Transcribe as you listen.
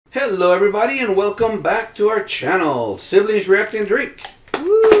Hello everybody and welcome back to our channel, Siblings React and Drink.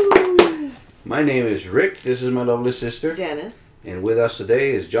 Woo! My name is Rick, this is my lovely sister. Janice. And with us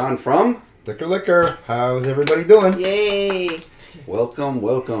today is John from... Liquor. How's everybody doing? Yay! Welcome,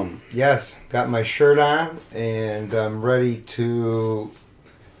 welcome. Yes, got my shirt on and I'm ready to...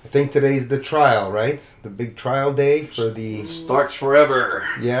 I think today's the trial, right? The big trial day for the... Starks forever.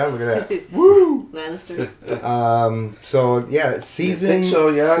 Yeah, look at that. Woo! Lannisters. So, yeah, season so,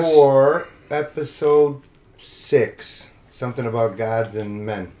 yes. 4, episode 6. Something about gods and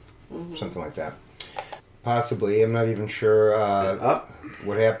men. Something like that. Possibly. I'm not even sure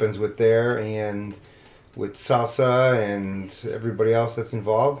what happens with there and with Salsa and everybody else that's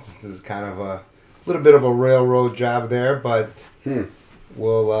involved. This is kind of a little bit of a railroad job there, but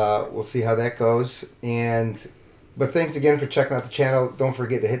we'll see how that goes. But thanks again for checking out the channel. Don't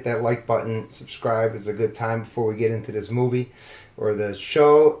forget to hit that like button, subscribe. It's a good time before we get into this movie or the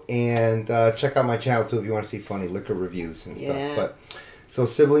show, and check out my channel too if you want to see funny liquor reviews and stuff. Yeah. But so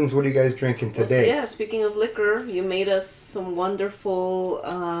siblings, what are you guys drinking today? Well, yeah, speaking of liquor, you made us some wonderful...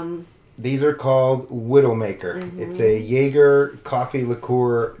 These are called Widowmaker. It's a Jaeger coffee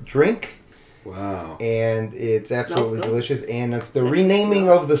liqueur drink. Wow. And it's absolutely good. delicious. And it's the renaming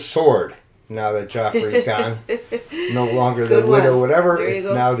of the sword. Now that Joffrey's gone, it's no longer the Good widow one. whatever. There you It's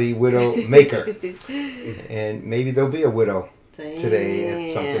go. now the widow maker. And maybe there'll be a widow today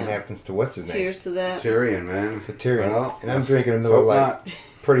if something happens to what's his name. Cheers to that. Tyrion, man. To Tyrion. Well, and I'm drinking a Miller hope Lite. not.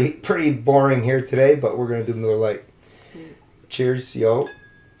 Pretty boring here today, but we're gonna do Miller Lite. Cheers, yo.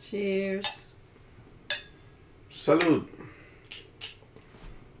 Cheers. Salud.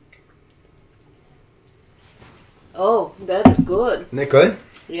 Oh, that is good. Isn't that good?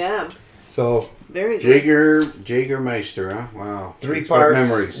 Yeah, So very good. Jägermeister, huh? Wow. 3 It's what parts.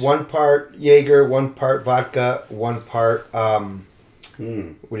 memories. 1 part Jaeger, 1 part vodka, 1 part what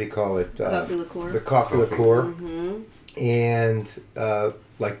do you call it? Coffee liqueur. The coffee liqueur, Mm-hmm. and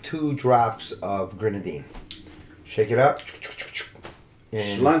like 2 drops of grenadine. Shake it up.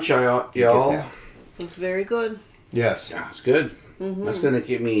 And Lunch, you y'all. get that. It's very good. Yes. Yeah, it's good. That's going to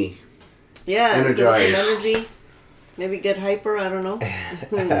keep me... Yeah, Energized. some energy. Maybe get hyper, I don't know.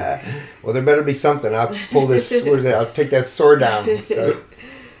 Well, there better be something. I'll pull this. Where's that? I'll take that sword down and start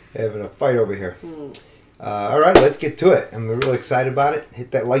having a fight over here. All right, let's get to it. I'm really excited about it.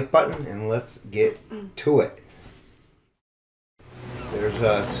 Hit that like button and let's get to it. There's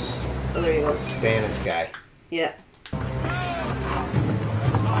us. Oh, there you go. Stannis guy. Yeah.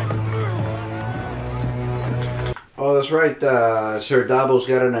 Oh, that's right. Sir Davos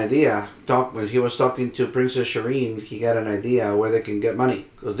got an idea. When he was talking to Princess Shireen, he got an idea where they can get money.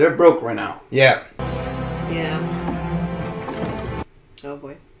 Because they're broke right now. Yeah. Yeah. Oh,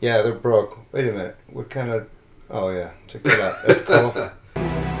 boy. Yeah, they're broke. Wait a minute. What kind of... Oh, yeah. Check that out. That's cool.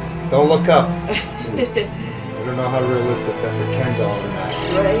 Don't look up. I don't know how realistic that's a Ken doll or not.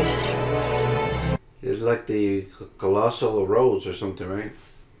 Right? It's like the Colossal Rose or something, right?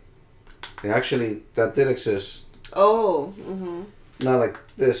 Actually, that did exist. Oh, mm-hmm. Not like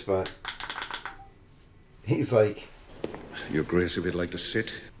this, but... He's like... Your Grace, if you'd like to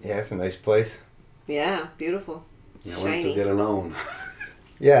sit. Yeah, it's a nice place. Yeah, beautiful. I want Shiny. to get alone.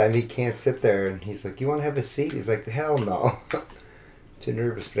 Yeah, and he can't sit there. And he's like, you want to have a seat? He's like, hell no. Too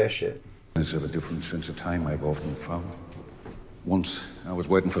nervous for that shit. It's of a different sense of time I've often found. Once, I was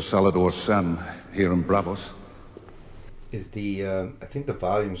waiting for Salador's son here in Braavos. Is the, I think the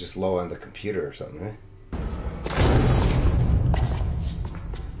volume's just low on the computer or something, right?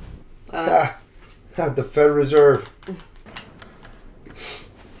 The Federal Reserve.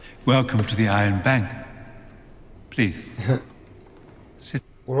 Welcome to the Iron Bank. Please. Sit.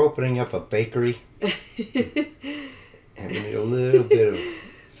 We're opening up a bakery. And we need a little bit of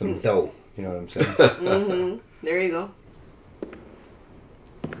some dough. You know what I'm saying? Mm-hmm. There you go.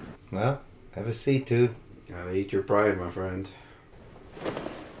 Well, have a seat, dude. Gotta eat your pride, my friend.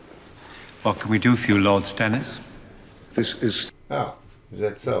 What can we do for you, Lord Stannis? This is Oh, is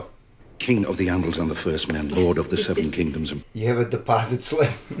that so? King of the Andals and the First Men, Lord of the Seven Kingdoms. You have a deposit slip.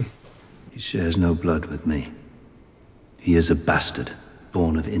 He shares no blood with me. He is a bastard,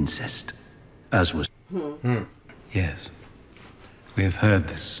 born of incest, as was... Yes. We have heard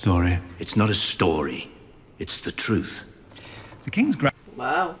this story. It's not a story. It's the truth. The king's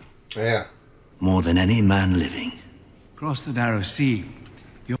Wow. Yeah. More than any man living. across the narrow sea.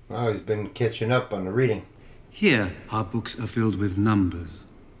 Oh, he's been catching up on the reading. Here, our books are filled with numbers.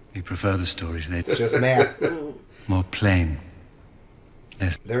 We prefer the stories It's just math. more plain.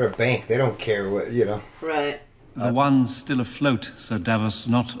 They're a bank. They don't care what, you know. Right. The one's still afloat, Sir Davos,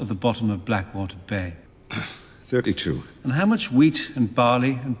 not at the bottom of Blackwater Bay. 32. And how much wheat and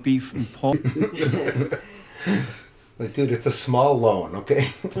barley and beef and pork? Like, dude, it's a small loan, okay?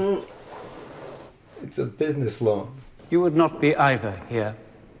 It's a business loan. You would not be either here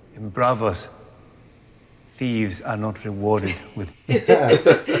in Braavos. Thieves are not rewarded with...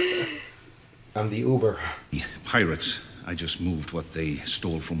 I'm the Uber. Pirates. I just moved what they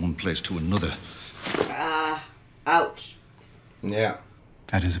stole from one place to another. Ouch. Yeah.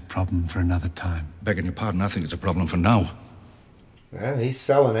 That is a problem for another time. Begging your pardon, I think it's a problem for now. Well, he's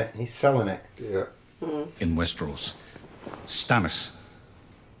selling it. He's selling it. Yeah. In Westeros. Stannis.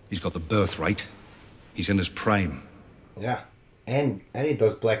 He's got the birthright. He's in his prime. Yeah. And he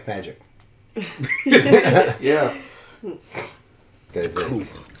does black magic. Yeah. Guy's Cool.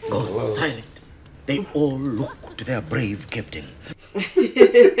 Go silent. They all look to their brave captain.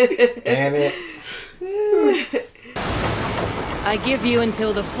 Damn it. I give you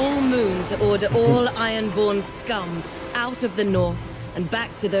until the full moon to order all Ironborn scum out of the north and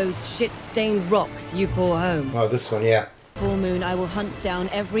back to those shit-stained rocks you call home. Oh, this one, yeah. Full moon, I will hunt down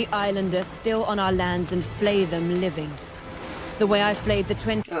every islander still on our lands and flay them living. The way I flayed the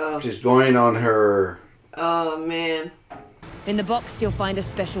 20... She's going on her... Oh, man. In the box, you'll find a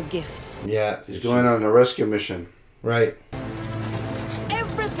special gift. Yeah. She's going on a rescue mission. Right.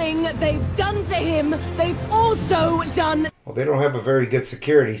 Everything they've done to him, they've also done... Well, they don't have a very good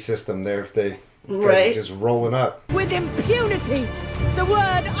security system there if they... These guys Right. are just rolling up. with impunity. The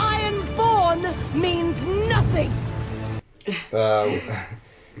word Ironborn means nothing.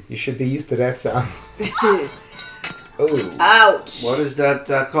 You should be used to that sound. Oh. Ouch. What is that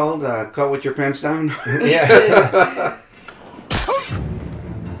called? Cut with your pants down? Yeah.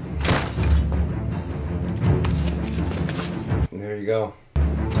 There you go.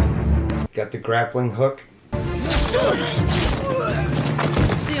 Got the grappling hook.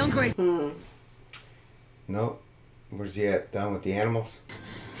 Theon Grey. Nope. Where's he at? Down with the animals?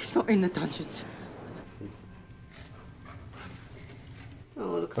 He's not in the dungeons.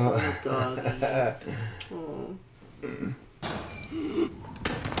 Oh, look at the doggies. Oh. I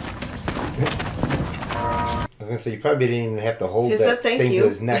was gonna say you probably didn't even have to hold She that said thank thing you. to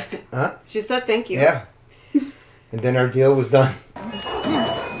his neck. Huh? She said thank you. Yeah. And then our deal was done.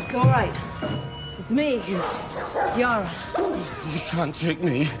 It's all right. It's me, Yara. You can't trick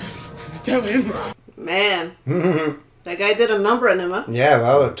me. Tell him. Man. That guy did a number on him, huh? Yeah,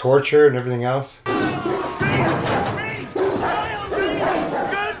 well, the torture and everything else.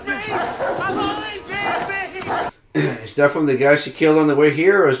 Is that from the guy she killed on the way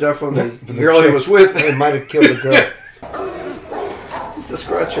here, or is that from the girl he chick. was with? It might have killed the girl. It's a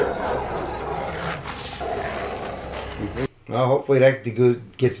scratcher. Well, hopefully that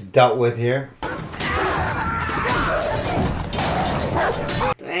gets dealt with here.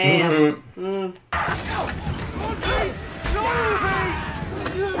 Damn.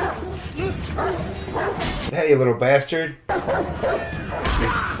 Hey, you little bastard.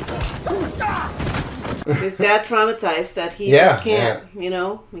 His dad traumatized that he Yeah, just can't, you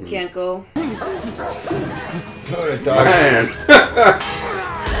know, he can't go. Oh, the dog. Man.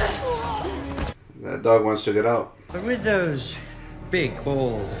 That dog wants to get out. But with those big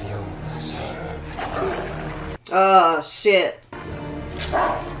balls of yours. Oh, shit.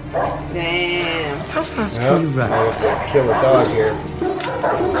 Damn. How fast Well, can you run? might have to kill a dog here.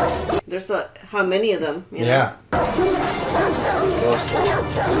 There's how many of them, you know? Yeah. He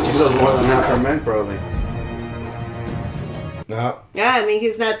lost more than half her men, probably. No. Yeah, I mean,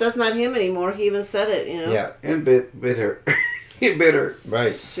 that's not him anymore. He even said it, you know? Yeah. And bit her. He bit her.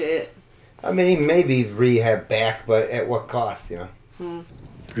 Right. Shit. I mean, he may be rehab back, but at what cost, you know?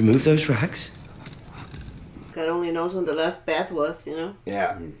 Remove those rags. God only knows when the last bath was, you know?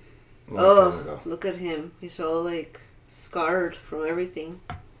 Yeah. Long time Oh, ago. look at him. He's all, like, scarred from everything.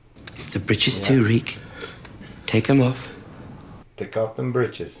 The breeches too, Reek. Take them off. Take off them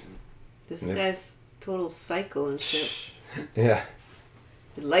britches. This Yes. guy's total psycho and shit. Yeah.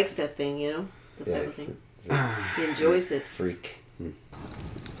 He likes that thing, you know? That Yeah. type of He's thing. a He enjoys it. freak.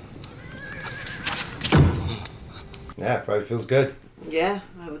 Yeah, probably feels good. Yeah,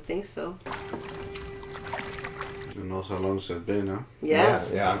 I would think so. Who knows how long it's been, huh? Yeah.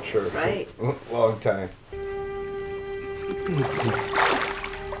 Yeah, I'm sure. Right. Long time.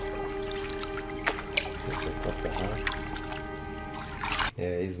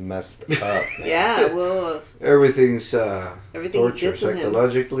 Yeah, he's messed up. Man. Yeah, well, Everything's everything torture, he did to him.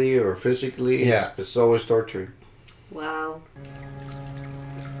 psychologically or physically. Yeah. It's always torture. Wow.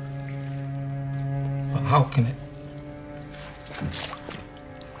 But how can it?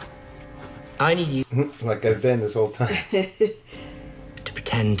 I need you Like I've been this whole time. to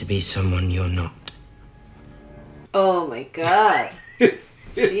pretend to be someone you're not. god.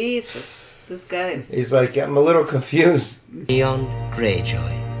 Jesus. This guy. He's like, I'm a little confused. Theon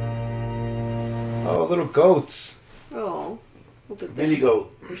Greyjoy. Oh, little goats. Oh. Look at them. Billy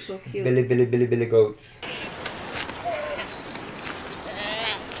Goat. They're so cute. Billy goats.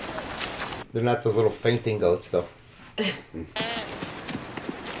 They're not those little fainting goats, though. Put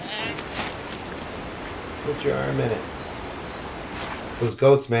your arm in it. Those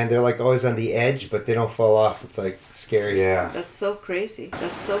goats, man, they're like always on the edge, but they don't fall off. It's like scary. Yeah. That's so crazy.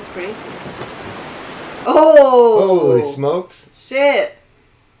 That's so crazy. Oh! Holy smokes. Shit.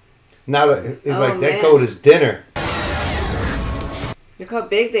 Now that it's like that man. goat is dinner. Look how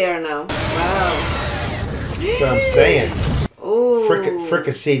big they are now. Wow. That's what I'm saying. Oh.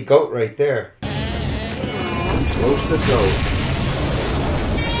 Fricasseed goat right there. Roasted goat.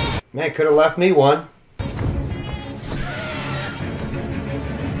 Man, could have left me one.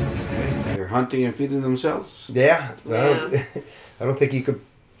 They're hunting and feeding themselves. Yeah. Yeah. I don't think you could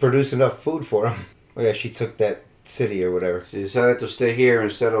produce enough food for them. Oh yeah, she took that city or whatever. She decided to stay here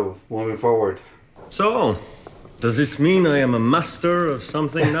instead of moving forward. So, does this mean I am a master of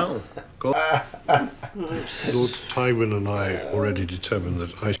something now? Go. Lord Tywin and I already determined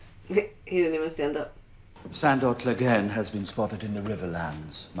that I... He didn't even stand up. Sandor Clegane has been spotted in the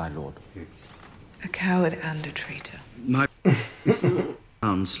Riverlands, my lord. A coward and a traitor. My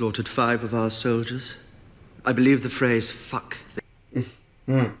town slaughtered 5 of our soldiers. I believe the phrase "fuck."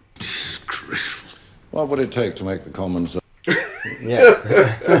 Disgraceful. What would it take to make the commons?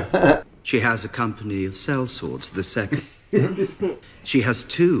 Yeah. She has a company of sellswords, the second. She has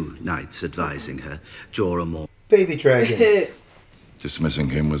 2 knights advising her, Jorah Mormont. Baby dragons. Dismissing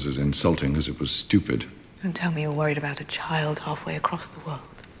him was as insulting as it was stupid. Don't tell me you're worried about a child halfway across the world.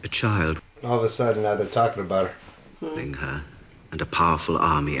 A child All of a sudden now they're talking about her. holding her, and a powerful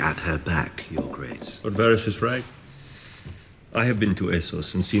army at her back, your grace. Lord Varys is right. I have been to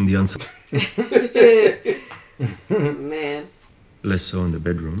Essos and seen the answer. Man. Less so in the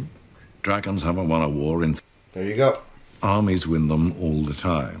bedroom. Dragons haven't won a war in... There you go. Armies win them all the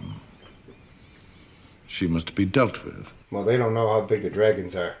time. She must be dealt with. Well, they don't know how big the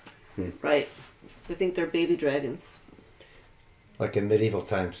dragons are. Right. They think they're baby dragons. Like in medieval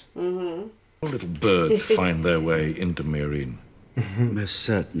times. Mm-hmm. Little birds find their way into Meereen. Most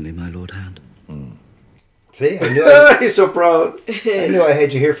certainly, my lord hand. See, I knew He's so proud. I knew I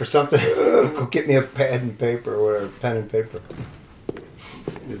had you here for something. Go get me a pad and paper or whatever. Pen and paper.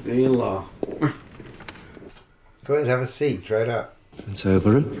 The in-law. Go ahead, have a seat. Try it out. Prince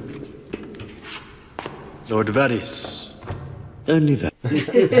Oberyn? Lord Varys. Only that.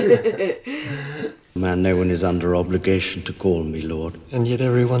 Man, no one is under obligation to call me lord. And yet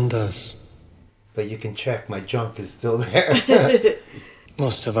everyone does. But you can check. My junk is still there.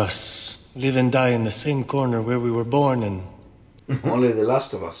 Most of us live and die in the same corner where we were born and... Only the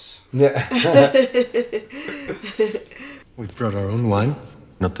last of us. Yeah. We brought our own wine.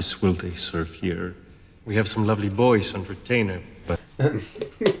 Not the swill they serve here. We have some lovely boys on retainer, but...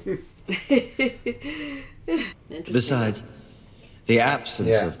 Besides, the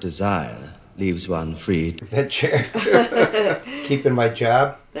absence of desire leaves one free. That chair. Keeping my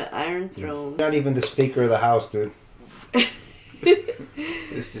job. The Iron Throne. Not even the Speaker of the House, dude.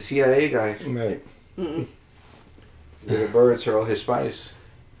 It's the CIA guy. Right. The birds are all his spies.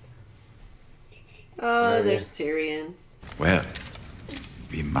 Oh, there's Tyrion. Well,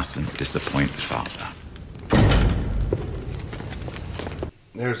 we mustn't disappoint Father.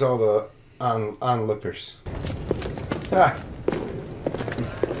 There's all the onlookers. Ah.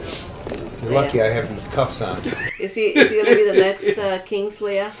 You're lucky I have these cuffs on. Is he gonna be the next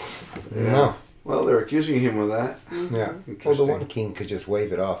Kingslayer? No. Well, they're accusing him of that. Yeah. Well, the one king could just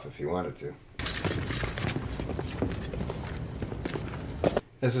wave it off if he wanted to.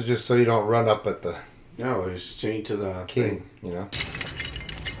 This is just so you don't run up at the... No, he's chained to the king, you know?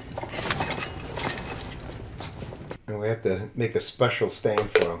 And we have to make a special stand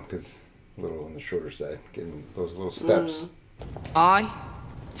for him, because a little on the shorter side, getting those little steps. I,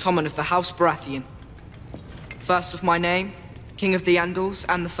 Tommen of the House Baratheon, first of my name, King of the Andals,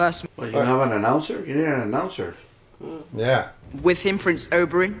 and the first... Well, you don't have an announcer? You need an announcer. Yeah. With him, Prince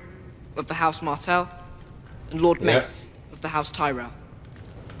Oberyn of the House Martell, and Lord Mace of the House Tyrell.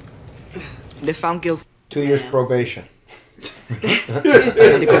 And if found guilty... 2 years probation.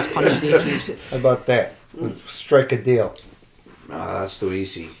 The gods punish the accused. How about that? Let's strike a deal. No, that's too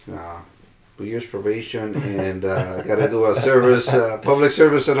easy. 2 years probation and gotta do a service, public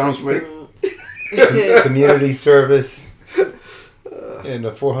service announcement. Community service. And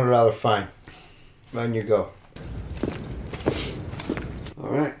a $400 fine. On you go.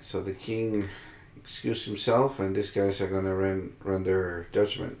 Alright, so the king excuse himself, and these guys are gonna run their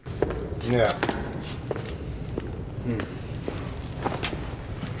judgment. Yeah.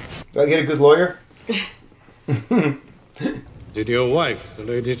 Do I get a good lawyer? Did your wife, the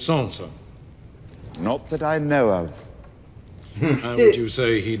Lady Sansa? Not that I know of. How would you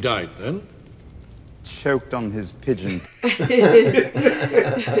say he died then? Choked on his pigeon.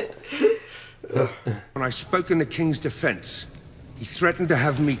 When I spoke in the king's defense, he threatened to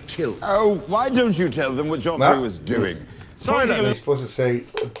have me killed. Oh, why don't you tell them what Joffrey was doing? Silence! You're supposed to say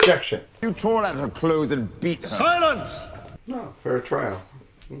objection. You tore out her clothes and beat her. Silence! No, fair trial.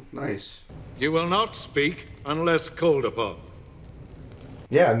 Nice. You will not speak unless called upon.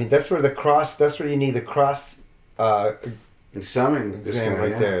 Yeah, I mean, that's where you need the cross exam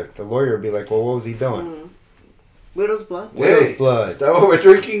right there. The lawyer would be like, well, what was he doing? Widow's blood. Widow's blood. Is that what we're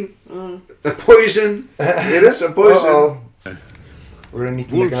drinking? A poison. It is a poison. Uh-oh. We're gonna need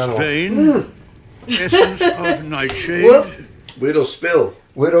to make another one. Essence of nightshade. Whoops. Widow's spill.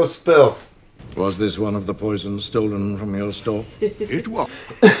 Widow's spill. Was this one of the poisons stolen from your store? It was.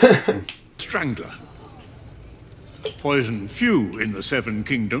 Strangler. Poison few in the Seven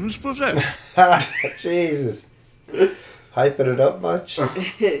Kingdoms possess. Jesus. Hyping it up much?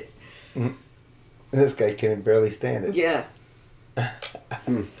 This guy can barely stand it. Yeah.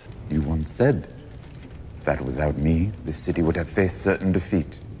 You once said that without me, the city would have faced certain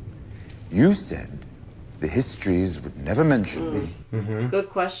defeat. You said the histories would never mention me. Mm-hmm. Good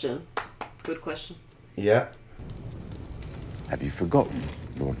question. Good question. Yeah. Have you forgotten,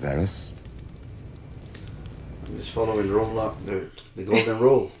 Lord Varys? I'm just following the golden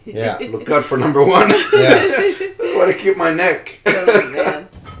rule. Yeah. Look out for number one. Yeah. I want to keep my neck. Oh, man.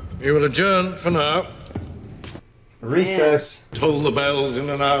 We will adjourn for now. Recess. Toll the bells in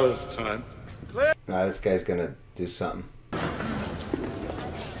an hour's time. Nah, this guy's gonna do something.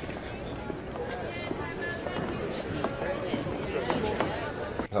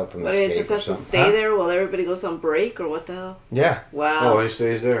 Help him But escape it just or has to something. stay there while everybody goes on break, or what the hell? Yeah. Wow. Oh, he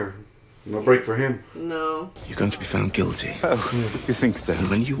stays there. No break for him. No. You're going to be found guilty. Oh, you think so? And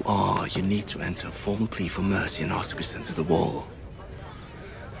when you are, you need to enter a formal plea for mercy and ask to be sent to the wall.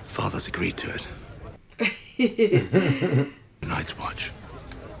 Father's agreed to it. Night's watch.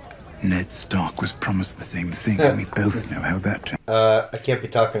 Ned Stark was promised the same thing, and we both know how that... I can't be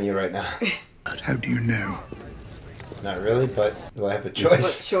talking to you right now. How do you know? Not really, but do I have a What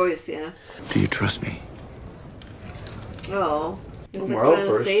choice? choice, yeah. Do you trust me? Oh. It's like Moral trying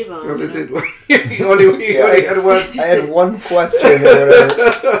to first. save him. You only you know? did you only had one. I had one question or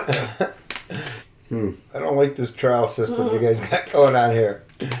whatever. I don't like this trial system you guys got going on here.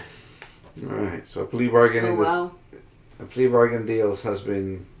 All right, so a plea bargain Oh, wow. a plea bargain deals has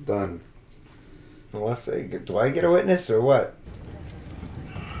been done. Unless do I get a witness or what?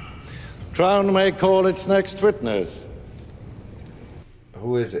 Crown may call its next witness.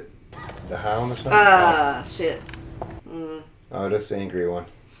 Who is it? The Hound or something? Ah, shit. Oh, this angry one.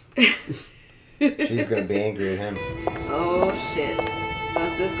 She's gonna be angry at him. Oh, shit.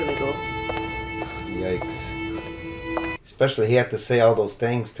 How's this gonna go? Yikes. Especially he had to say all those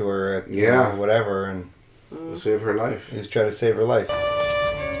things to her, Yeah. whatever, and To save her life. he was trying to save her life.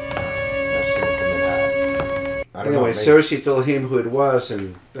 I don't know, Anyway, maybe- Cersei told him who it was,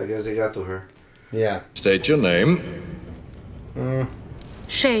 and I guess they got to her. Yeah. State your name.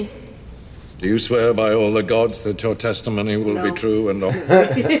 Shay. Do you swear by all the gods that your testimony will be No. true and all?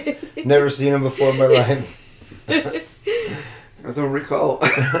 Never seen him before in my life. I don't recall.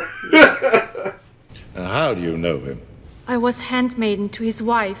 How do you know him? I was handmaiden to his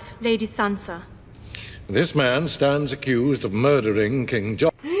wife, Lady Sansa. This man stands accused of murdering King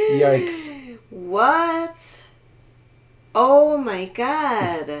John. Yikes. What? Oh my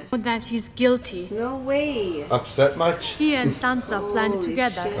god. That he's guilty. No way. Upset much? He and Sansa planned Holy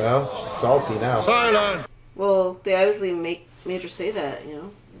together. shit. Well, she's salty now. Silence! Well, they obviously made her say that, you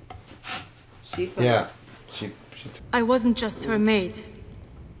know? She Yeah. She I wasn't just her maid.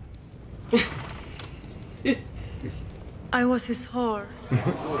 I was his whore.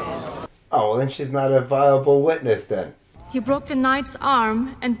 Oh, well then she's not a viable witness then. He broke the knight's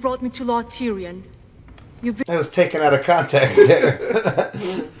arm and brought me to Lord Tyrion. That was taken out of context there.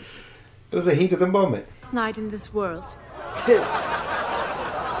 It was the heat of the moment. Best night in this world.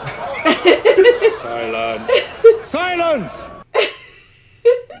 Silence! Silence!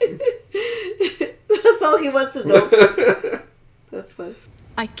 That's all he wants to know. That's fine.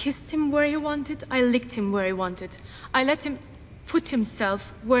 I kissed him where he wanted. I licked him where he wanted. I let him put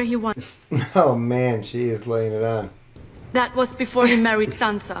himself where he wanted. Oh man, she is laying it on. That was before he married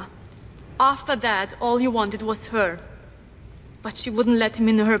Sansa. After that, all he wanted was her. But she wouldn't let him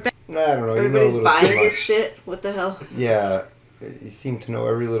in her bed. I don't know. Everybody's you know buying this shit. What the hell? Yeah, you seem to know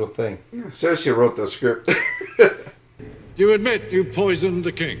every little thing. Yeah, Cersei wrote the script. You admit you poisoned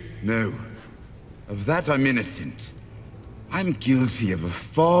the king? No. Of that I'm innocent. I'm guilty of a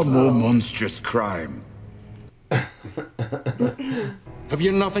far more monstrous crime. Have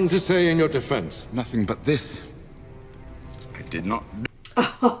you nothing to say in your defense? Nothing but this. I did not...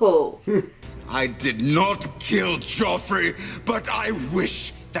 Oh. I did not kill Joffrey, but I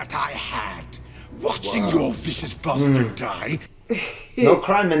wish that I had. Watching your vicious bastard die. No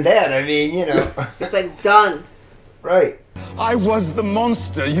crime in that. I mean, you know. It's like done. Right. I was the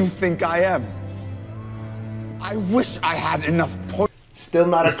monster you think I am. I wish I had enough poison. Still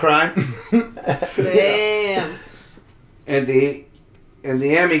not a crime. Damn. And the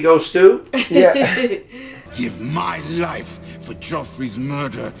Emmy goes to? Yeah. Give my life for Joffrey's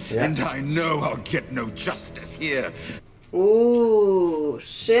murder, and I know I'll get no justice here. Ooh,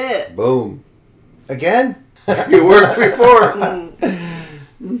 shit. Boom. Again? You worked before.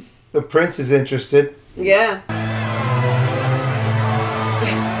 The prince is interested. Yeah.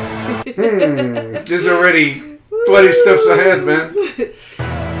 This is already 20 steps ahead, man.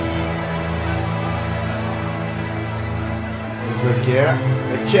 He's like, yeah,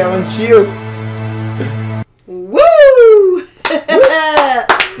 I challenge you. Woo!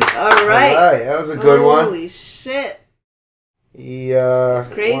 All right. That was a good one. Holy shit. He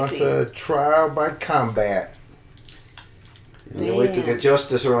crazy. wants a trial by combat. You wait to get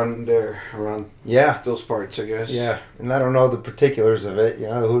justice around there, around those parts, I guess. Yeah, and I don't know the particulars of it. You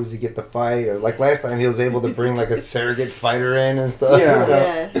know, who does he get to fight? Or like last time, he was able to bring like a surrogate fighter in and stuff.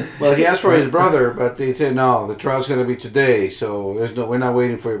 Yeah. You know? Well, he asked for his brother, but they said no. The trial's going to be today, so we're not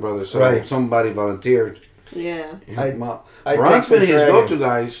waiting for your brother. So somebody volunteered. Yeah. Bron's been his go-to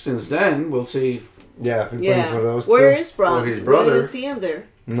guy since then. We'll see. Yeah, if he brings one of those. Where is Bron? Well, his brother. We didn't see him there.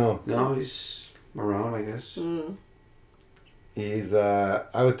 No, he's around, I guess. He's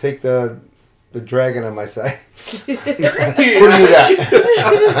I would take the dragon on my side. What do you got?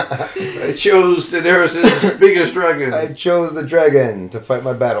 I chose Daenerys' biggest dragon. I chose the dragon to fight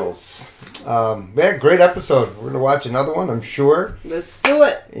my battles. Yeah, great episode. We're gonna watch another one, I'm sure. Let's do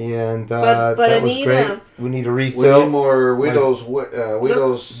it. And but that was great. We need a refill. We need more Widow's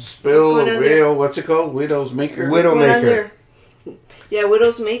Spill, Widow, what's it called? Widow's Maker? Widowmaker. Yeah,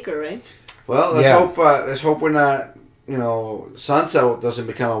 Widow's Maker, right? Well, let's hope we're not, Sansa doesn't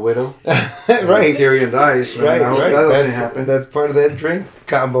become a widow. Right. Tyrion dies. Right, I hope that doesn't happen. That's part of that drink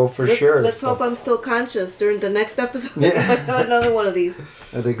combo for sure. Let's hope I'm still conscious during the next episode. Yeah. Another one of these.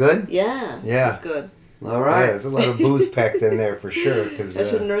 Are they good? Yeah. Yeah. That's good. All right. Yeah, there's a lot of booze packed in there for sure. I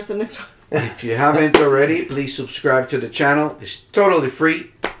should nurse the next one. If you haven't already, please subscribe to the channel. It's totally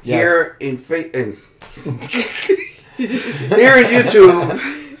free. Here in YouTube,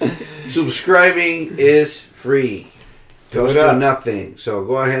 subscribing is free. Goes to nothing. So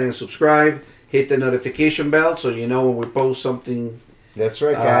go ahead and subscribe. Hit the notification bell so you know when we post something. That's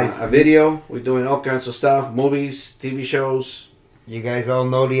right, guys. A video. We're doing all kinds of stuff. Movies, TV shows. You guys all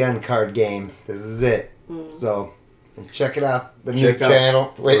know the end card game. This is it. So check it out. The new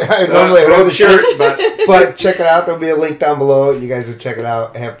channel. Wait, I normally wrong shirt, but check it out. There'll be a link down below. You guys will check it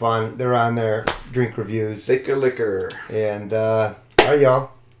out. Have fun. They're on there. Drink reviews. Take a liquor. And all right,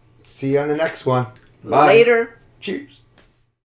 y'all. See you on the next one. Bye. Later. Cheers.